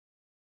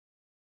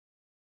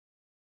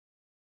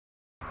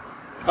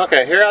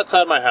Okay, here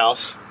outside my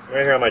house,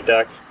 right here on my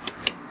deck,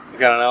 I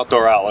got an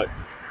outdoor outlet.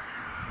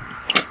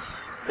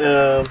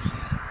 On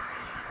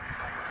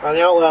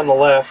the outlet on the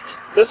left,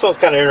 this one's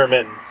kind of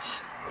intermittent.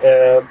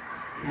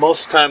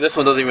 Most of the time this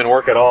one doesn't even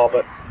work at all,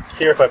 but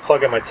here if I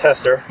plug in my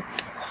tester,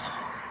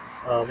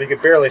 you can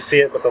barely see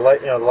it, but the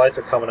light, the lights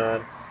are coming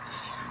on.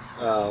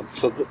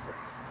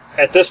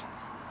 At this,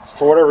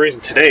 for whatever reason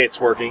today it's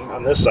working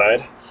on this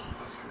side.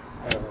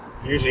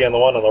 Usually on the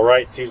one on the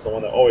right, it's usually the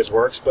one that always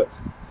works, but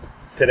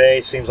today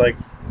it seems like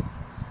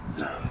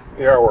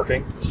they are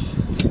working.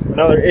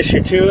 Another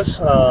issue too is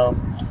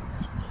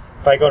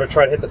if I go to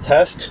try to hit the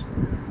test,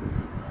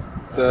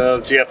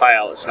 the GFI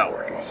outlet's not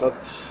working. So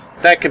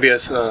that could be a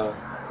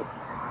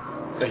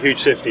huge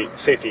safety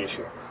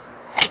issue.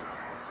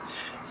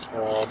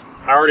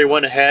 I already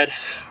went ahead.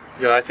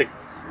 I think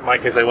in my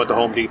case I went to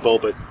Home Depot,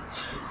 but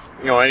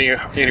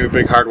any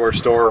big hardware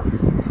store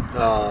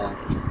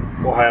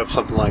will have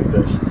something like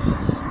this.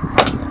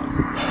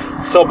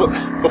 So,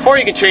 before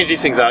you can change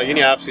these things out, you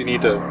obviously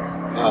need to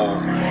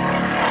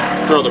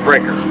throw the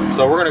breaker.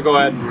 So we're going to go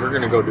ahead and we're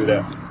going to go do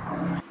that.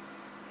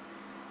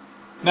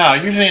 Now,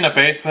 usually in a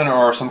basement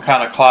or some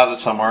kind of closet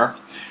somewhere,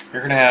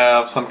 you're going to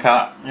have some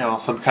kind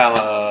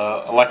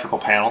of electrical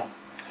panel.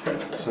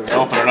 So you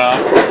open it up,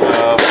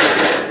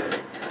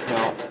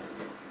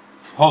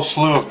 a whole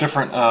slew of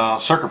different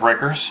circuit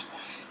breakers,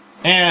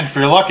 and if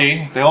you're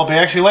lucky, they'll be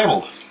actually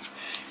labeled.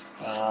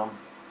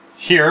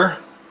 Here,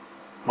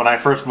 when I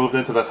first moved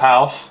into this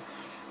house,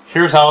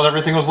 here's how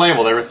everything was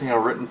labeled. Everything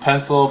written in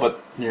pencil,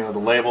 but the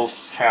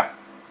labels half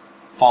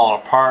fallen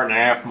apart and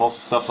half, most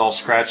of the stuff's all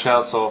scratched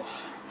out. So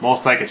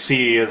most I can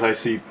see is I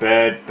see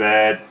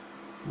bed,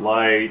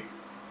 light,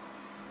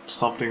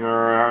 something,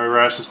 or the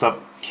rest of stuff,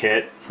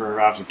 kit for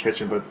obviously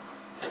kitchen, but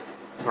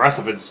the rest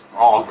of it's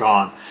all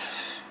gone.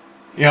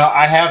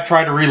 I have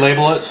tried to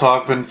relabel it, so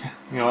I've been,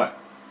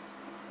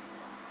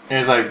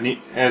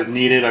 as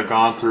needed, I've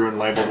gone through and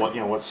labeled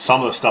what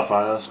some of the stuff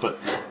out of this, but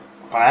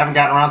I haven't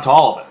gotten around to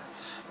all of it.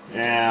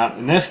 And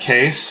in this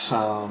case,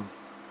 for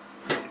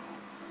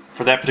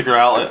that particular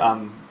outlet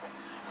on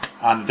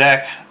the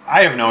deck,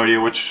 I have no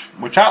idea which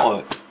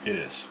outlet it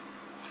is.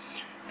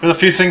 There's a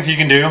few things you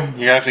can do.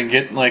 You have to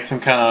get like some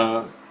kind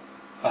of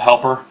a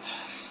helper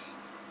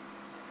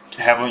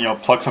to have them,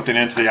 plug something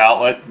into the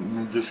outlet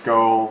and just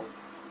go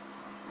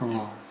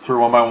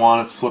through one by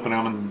one. It's flipping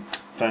them and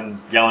then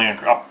yelling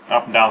up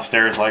and down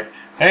stairs like,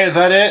 "Hey, is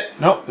that it?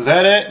 Nope. Is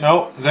that it?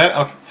 Nope. Is that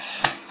okay?"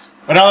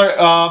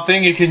 Another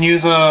thing, you can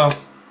use a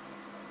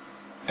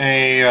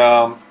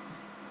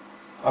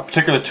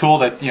particular tool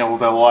that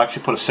that will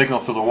actually put a signal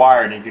through the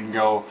wire, and you can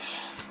go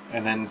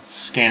and then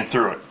scan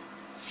through it.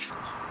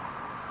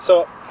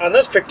 So on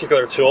this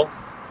particular tool,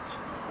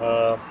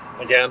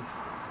 again,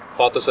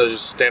 bought this at a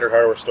standard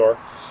hardware store.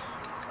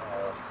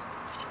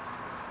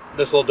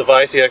 This little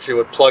device you actually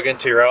would plug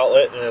into your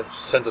outlet, and it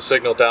sends a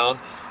signal down.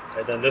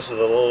 And then this is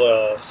a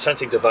little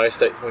sensing device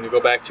that when you go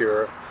back to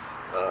your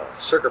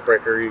circuit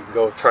breaker, you can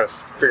go try to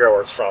figure out where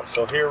it's from.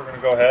 So here we're going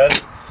to go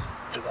ahead.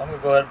 I'm going to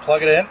go ahead and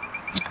plug it in.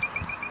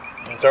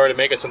 And it's already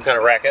making some kind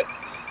of racket.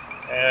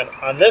 And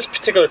on this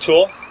particular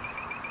tool,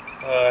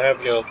 I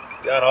have the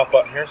on-off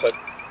button here, so I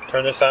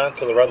turn this on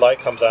so the red light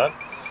comes on.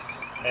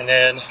 And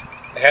then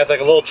it has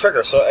like a little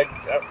trigger. So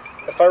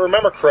if I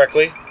remember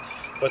correctly,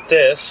 with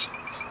this,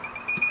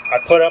 I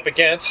put up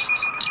against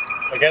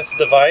the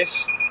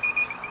device.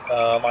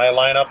 I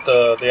line up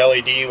the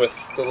LED with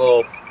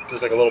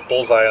there's like a little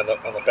bullseye on the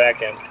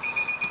back end,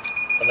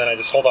 and then I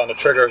just hold on the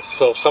trigger.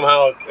 So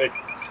somehow it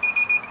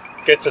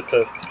gets it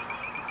to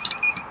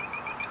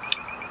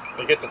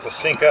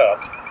sync up.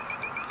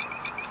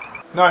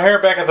 Now here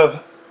back at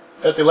the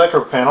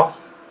electrical panel,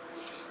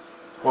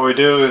 what we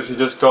do is you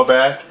just go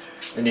back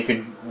and you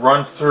can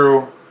run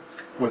through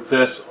with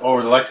this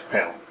over the electric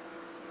panel.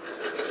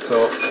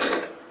 So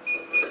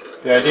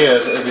the idea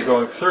is, as you're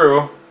going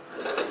through,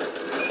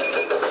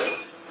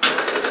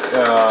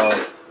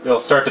 it'll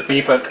start to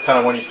beep at kind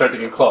of when you start to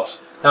get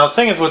close. Now the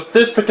thing is, with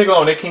this particular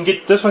one,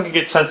 this one can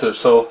get sensitive.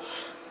 So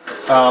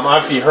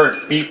obviously you heard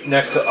it beep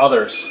next to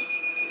others.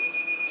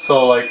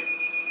 So it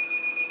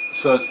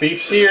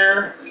beeps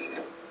here,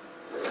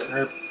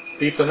 or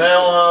beeps on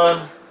that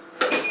one,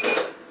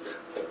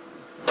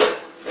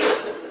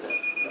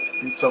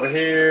 beeps over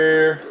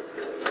here.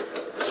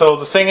 So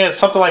the thing is,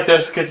 something like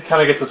this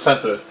kind of gets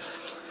sensitive.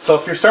 So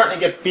if you're starting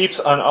to get beeps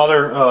on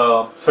other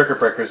circuit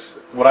breakers,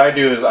 what I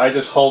do is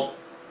I'll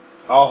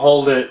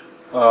hold it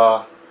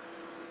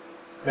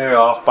maybe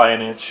off by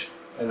an inch,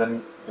 and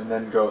then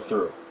go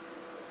through.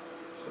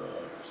 So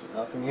there's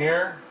nothing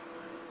here.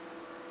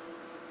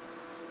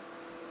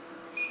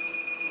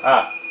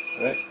 Right.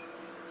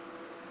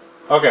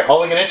 Okay,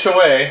 holding an inch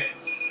away.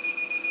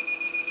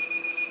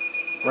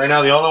 Right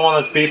now, the only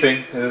one that's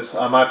beeping is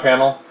on my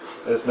panel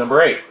is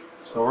number 8.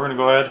 So we're gonna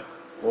go ahead.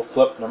 We'll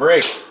flip number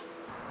 8.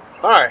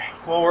 Alright,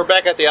 well, we're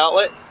back at the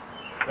outlet.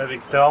 As you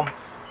can tell,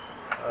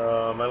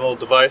 my little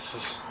device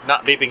is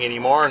not beeping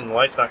anymore and the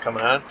light's not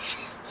coming on.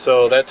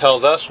 So that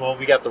tells us, well,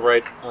 we got the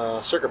right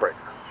circuit breaker.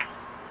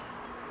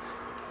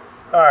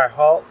 Alright,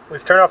 well,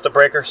 we've turned off the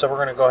breaker, so we're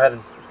going to go ahead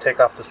and take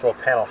off this little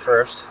panel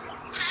first.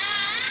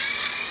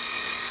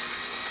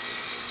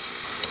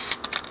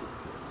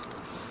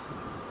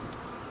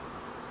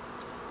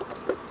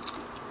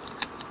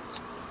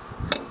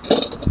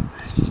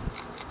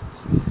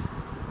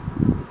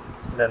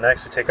 And then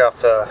next we take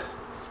off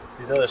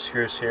these other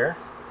screws here.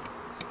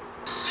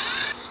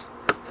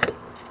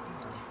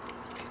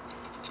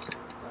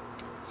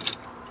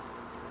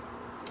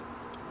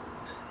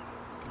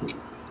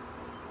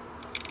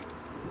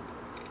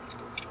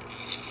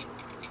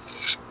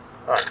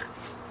 Alright.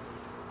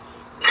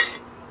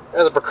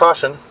 As a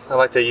precaution, I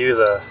like to use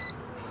a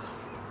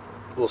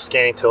little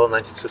scanning tool and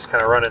then just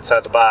kind of run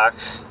inside the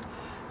box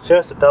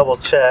just to double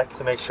check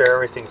to make sure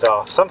everything's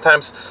off.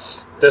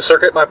 Sometimes this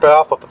circuit might be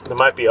off, but there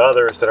might be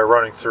others that are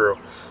running through.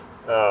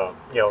 You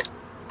know,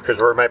 because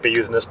we might be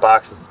using this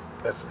box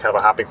as kind of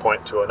a hopping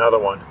point to another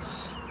one.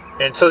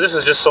 And so this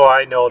is just so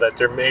I know that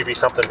there may be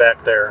something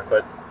back there.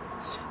 But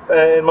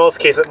in most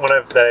cases, when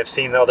I've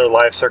seen the other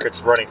live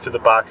circuits running through the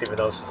box, even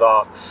though this is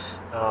off,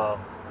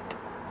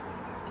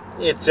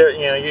 it's, you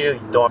know, you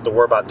don't have to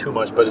worry about too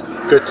much. But it's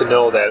good to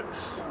know that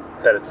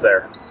it's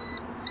there.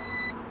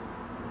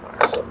 All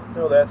right, so I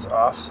know that's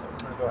off. So I'm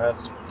going to go ahead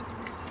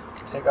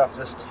and take off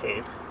this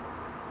tape.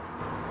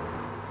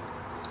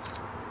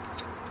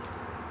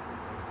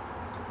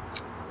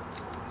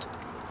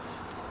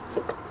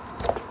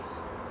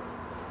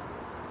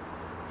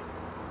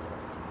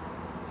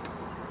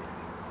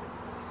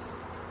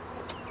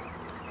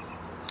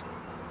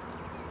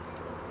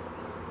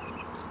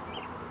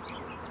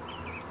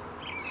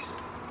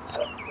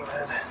 So go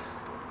ahead,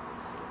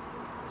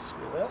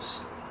 screw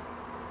this.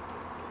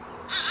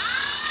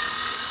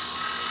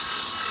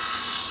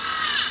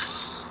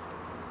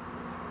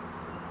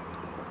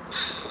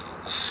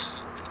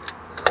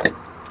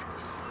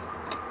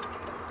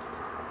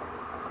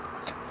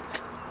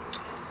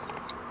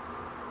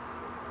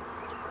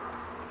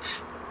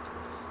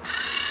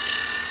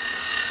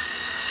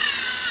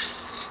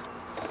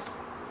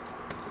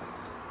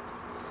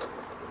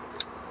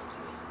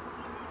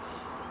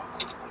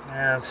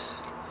 And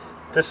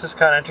this is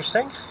kind of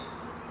interesting.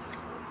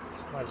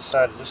 I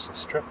decided just to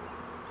strip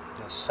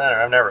the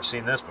center. I've never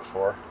seen this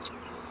before.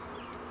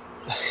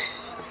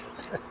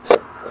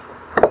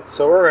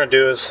 So what we're going to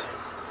do is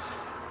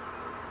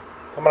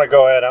I'm going to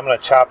go ahead, I'm going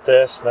to chop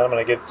this, and then I'm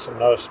going to get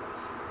another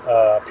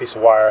piece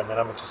of wire, and then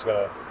I'm just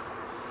going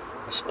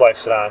to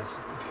splice it on,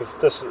 because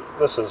this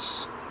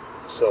is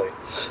silly.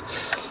 So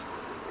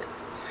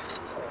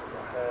go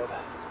ahead,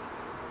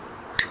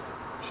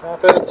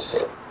 chop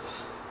it.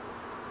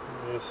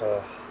 Use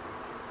a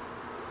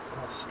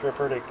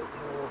stripper to get a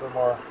little bit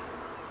more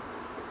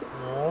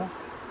room.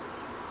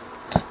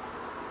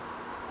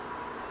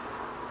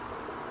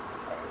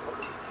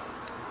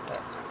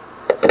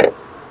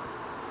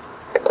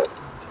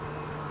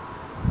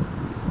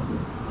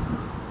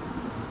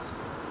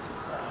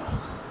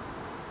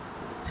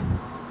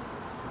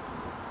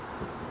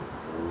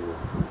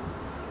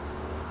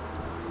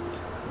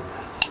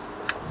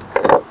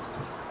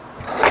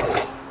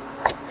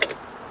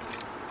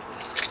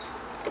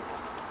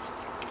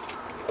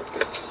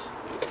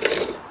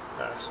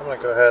 So I'm going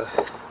to go ahead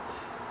and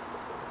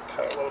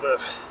cut a little bit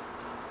of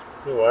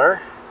new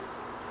wire.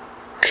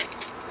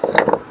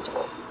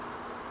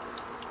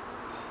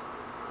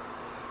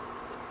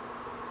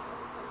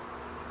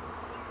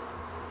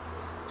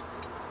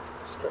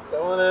 Strip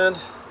that one in.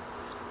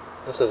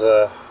 This is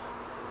a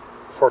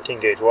 14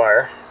 gauge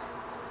wire.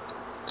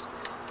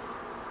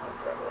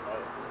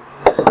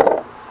 Okay,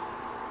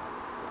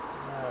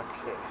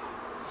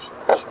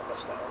 shut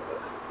this down a little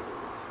bit.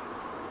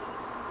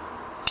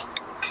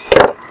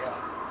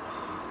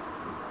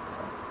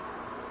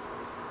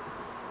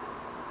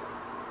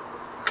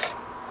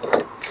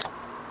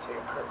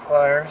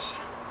 Pliers.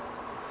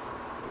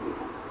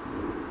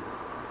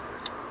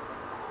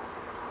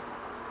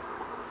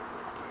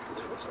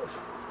 Twist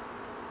this.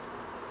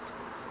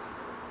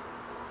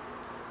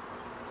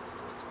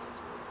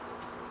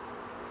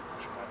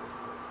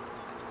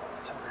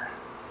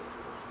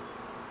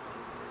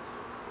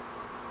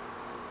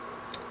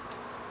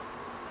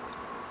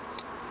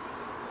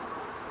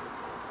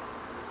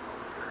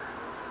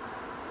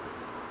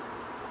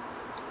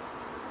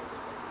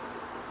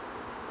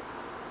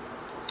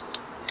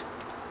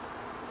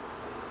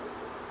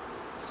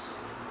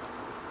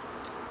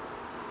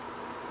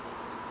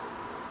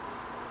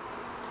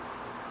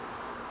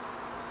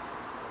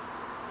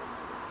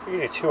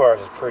 Usually 2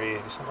 hours is pretty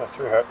easy. Sometimes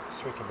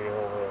three can be a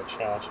little bit of a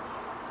challenge.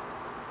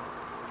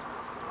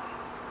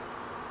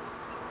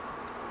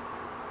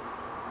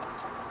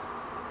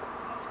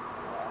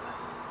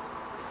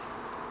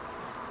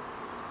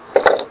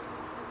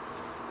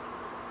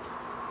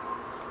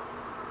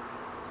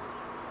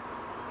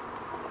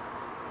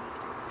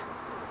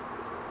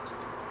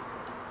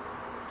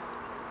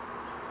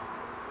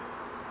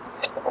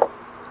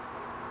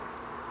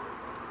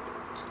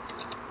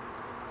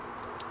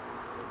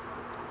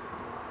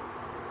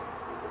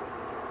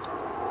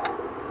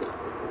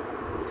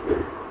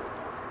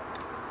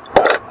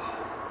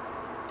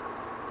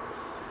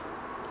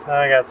 Now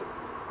I got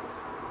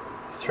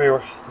the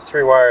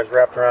three wires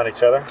wrapped around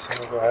each other, so I'm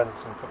going to go ahead and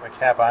put my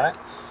cap on it.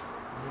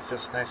 It's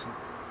just nice and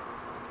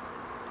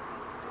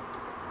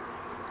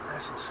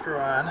screw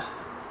on.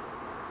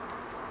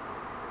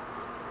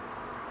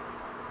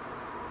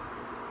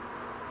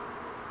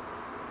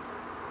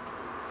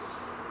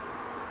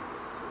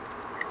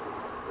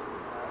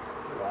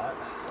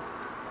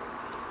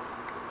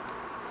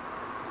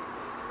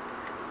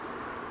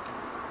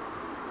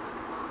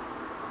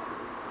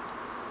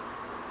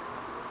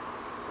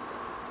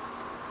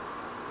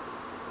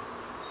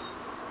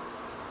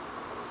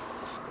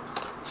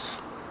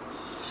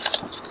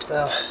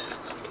 Now,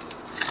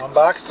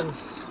 unbox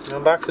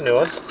a new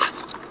one.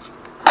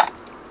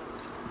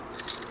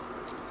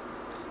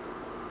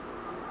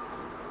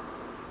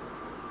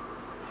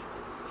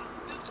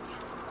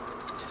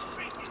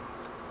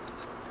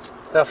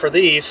 Now for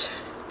these,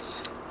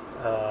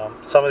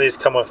 some of these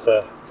come with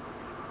a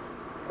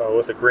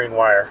green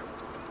wire,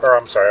 or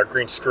I'm sorry, a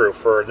green screw.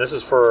 This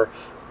is for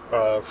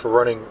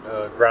running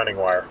grounding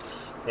wire.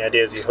 The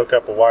idea is you hook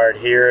up a wire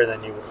here, and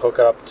then you hook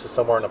it up to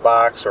somewhere in the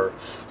box, or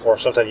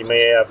sometimes you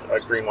may have a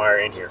green wire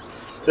in here.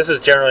 This is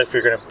generally if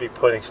you're going to be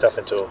putting stuff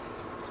into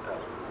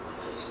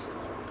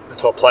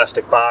a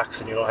plastic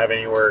box and you don't have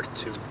anywhere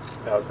to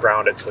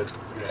ground it, so you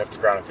have to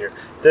ground it here.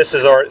 This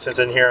is already, since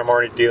in here I'm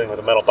already dealing with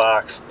a metal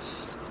box.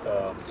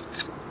 The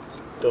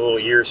little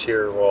ears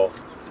here will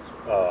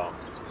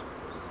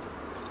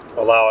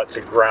allow it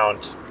to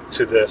ground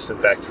to this and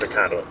back to the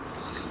conduit.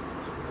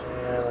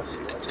 And let's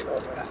see what's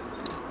going on.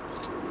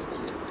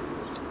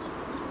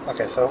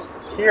 Okay, so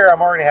here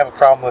I'm already have a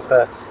problem with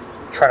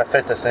trying to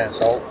fit this in.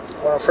 So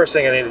first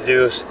thing I need to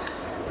do is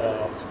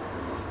I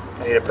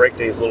need to break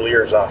these little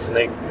ears off, and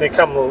they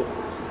come a little,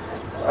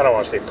 I don't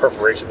want to say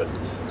perforation, but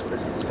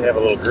they have a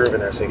little groove in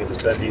there, so you can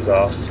just bend these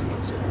off.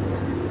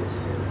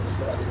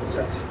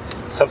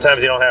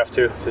 Sometimes you don't have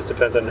to. It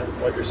depends on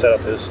what your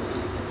setup is.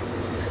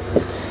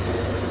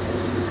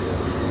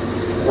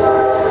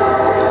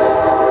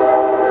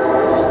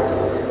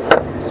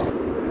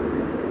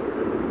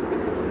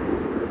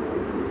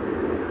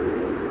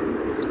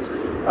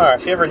 Alright,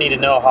 if you ever need to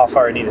know how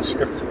far you need to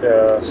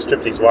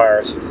strip these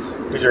wires,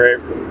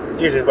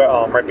 usually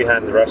right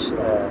behind the rest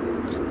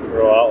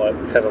roll outlet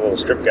has a little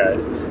strip guide.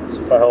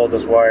 So if I hold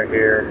this wire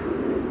here,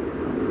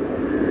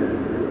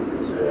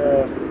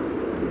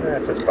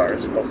 this bar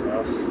is close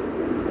enough.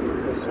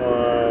 This one,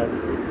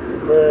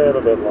 a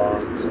little bit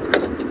long.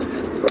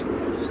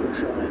 Just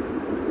trim it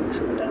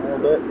down a little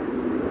bit.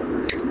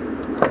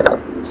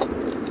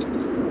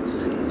 Let's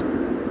see.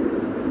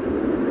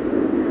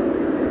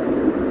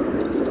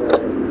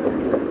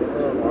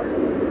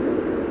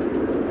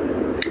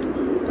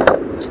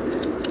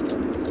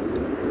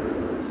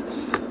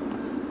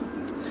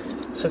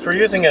 Since we're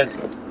using a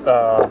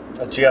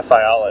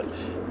GFI outlet,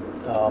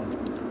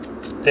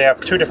 they have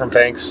two different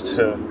banks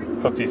to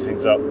hook these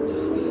things up.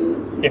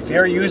 If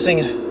you're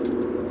using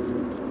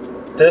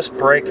this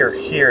breaker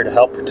here to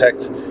help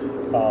protect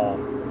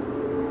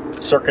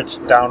circuits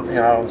down, I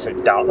don't want to say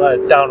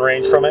down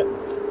range from it,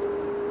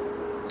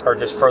 or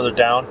just further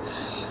down.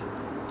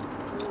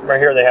 Right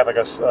here they have like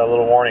a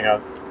little warning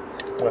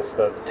with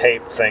the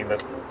tape saying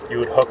that you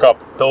would hook up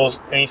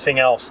anything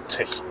else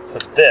to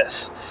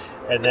this.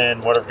 And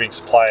then whatever being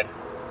supplied,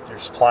 your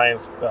supplying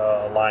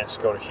lines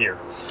go to here.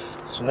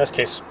 So in this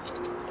case,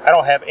 I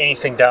don't have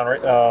anything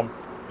down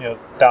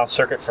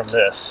circuit from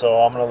this,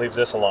 so I'm going to leave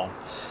this alone.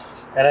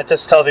 And it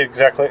just tells you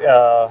exactly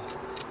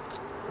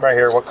right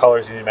here what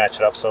colors you need to match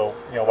it up. So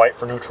white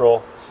for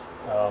neutral,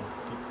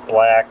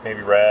 black,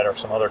 maybe red, or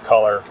some other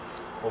color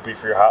will be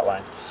for your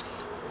hotline.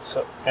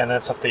 So, and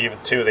then something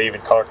they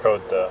even color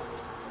code the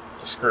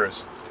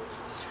screws.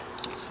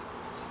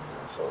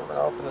 So we're going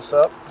to open this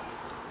up.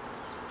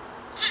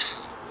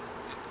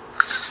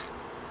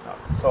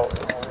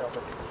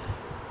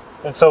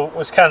 And so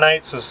what's kind of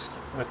nice is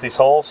with these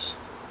holes,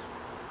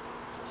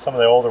 some of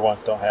the older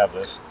ones don't have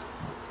this.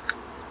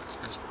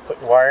 Just put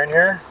your wire in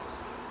here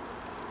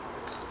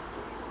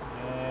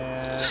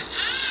and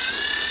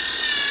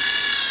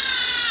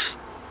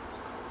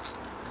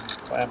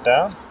clamp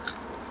down.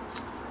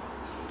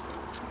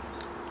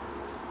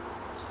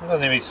 It doesn't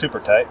need to be super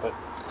tight, but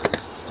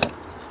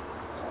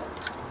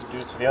do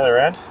it to the other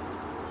end.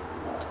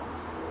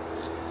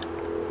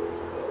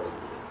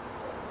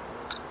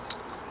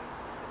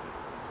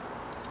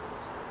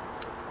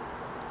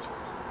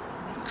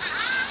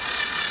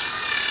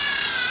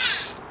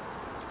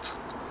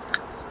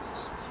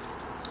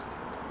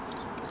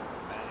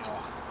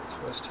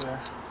 Here.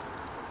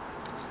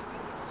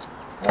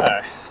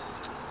 Alright,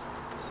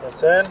 so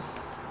that's in,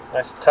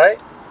 nice and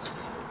tight.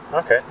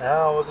 Okay,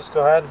 now we'll just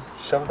go ahead and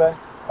shove it back.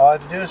 All I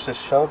have to do is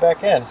just shove it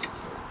back in.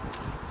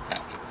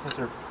 Since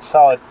they're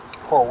solid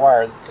core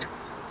wire,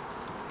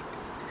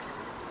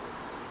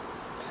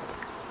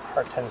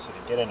 hard tendency to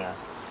get in there.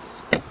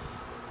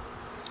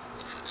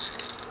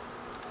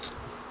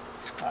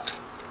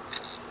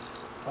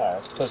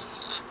 Alright,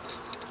 since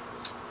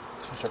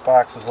our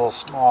box is a little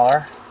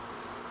smaller,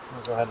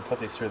 we'll go ahead and put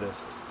these through the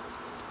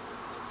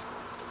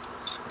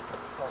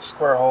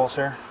square holes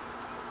here.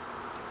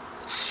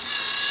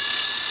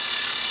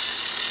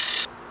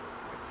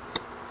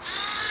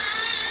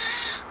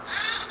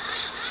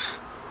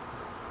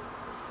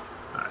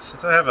 Alright,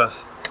 since I have a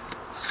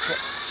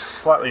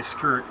slightly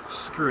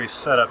screwy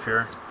setup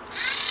here,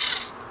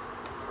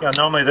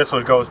 normally this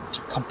would go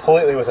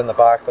completely within the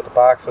box, but the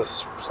box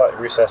is slightly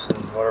recessed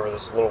in whatever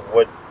this little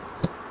wood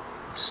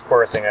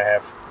square thing I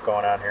have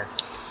going on here.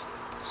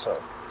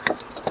 So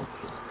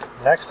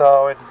next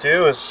all we have to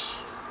do is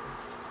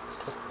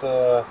put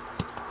the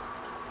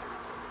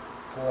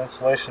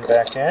insulation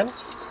back in,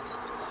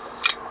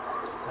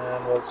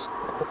 and let's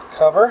put the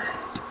cover.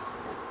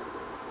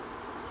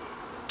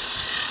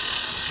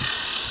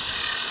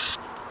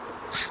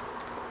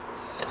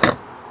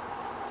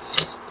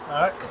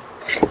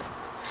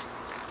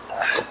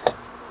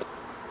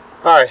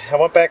 Alright, I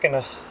went back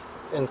in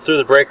through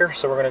the breaker,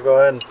 so we're going to go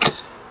ahead and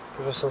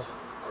give this a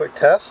quick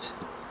test.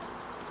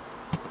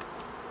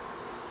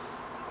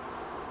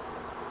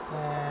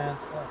 And,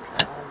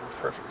 okay, I'm going to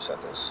first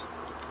reset this.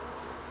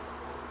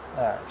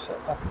 Alright, reset.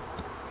 Okay.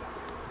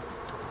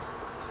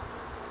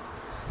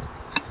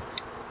 You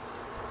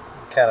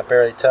can kind of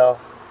barely tell.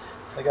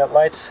 So I got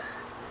lights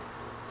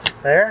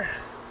there,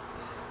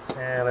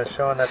 and they're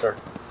showing that they're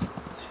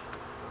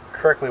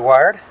correctly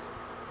wired.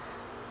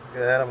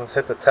 Go ahead, I'm going to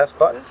hit the test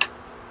button.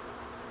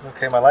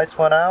 Okay, my lights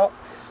went out.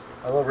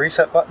 A little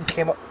reset button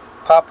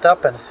popped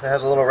up, and it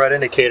has a little red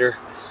indicator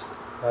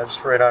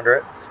just right under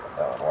it. So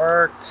that one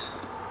worked.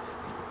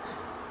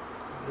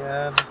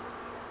 Again.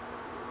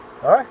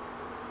 Alright.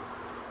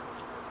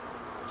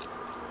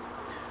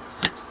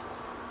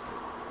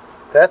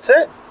 That's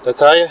it. That's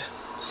how you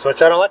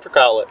switch out an electric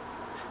outlet.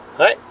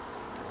 Alright.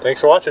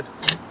 Thanks for watching.